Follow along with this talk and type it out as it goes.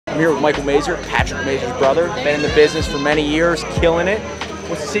here with Michael Mazur, Patrick Mazur's brother. Been in the business for many years, killing it.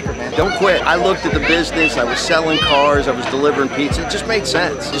 What's the secret, man? Don't quit. I looked at the business. I was selling cars. I was delivering pizza. It just made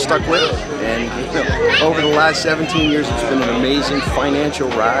sense. Just stuck with it. And over the last 17 years, it's been an amazing financial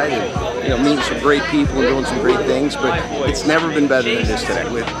ride. And, meeting some great people and doing some great things. But it's never been better than this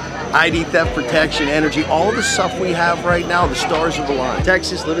today. With ID theft protection, energy, all the stuff we have right now, the stars of the line.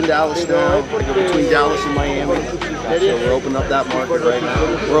 Texas, live in Dallas now. I go between Dallas and Miami. So we're opening up that market right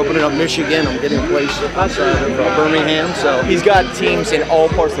now. We're opening up Michigan. I'm getting a place outside of Birmingham. So he's got teams in all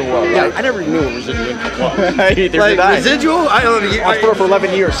parts of the world. Yeah, I never knew what residual income was. Neither did I. Residual? I was for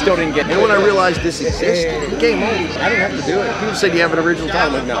 11 years, still didn't get it. And when I realized this existed, game over. I didn't have to do it. People said, "You have an original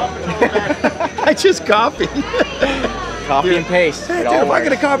time?" I'm like, no. I just copy. Copy and paste. Hey, dude, if I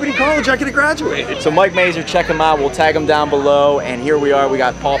could have copied in college, I could have graduated. So Mike Mazur, check him out. We'll tag him down below. And here we are. We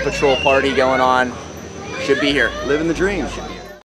got Paw Patrol party going on. Should be here. Living the dream.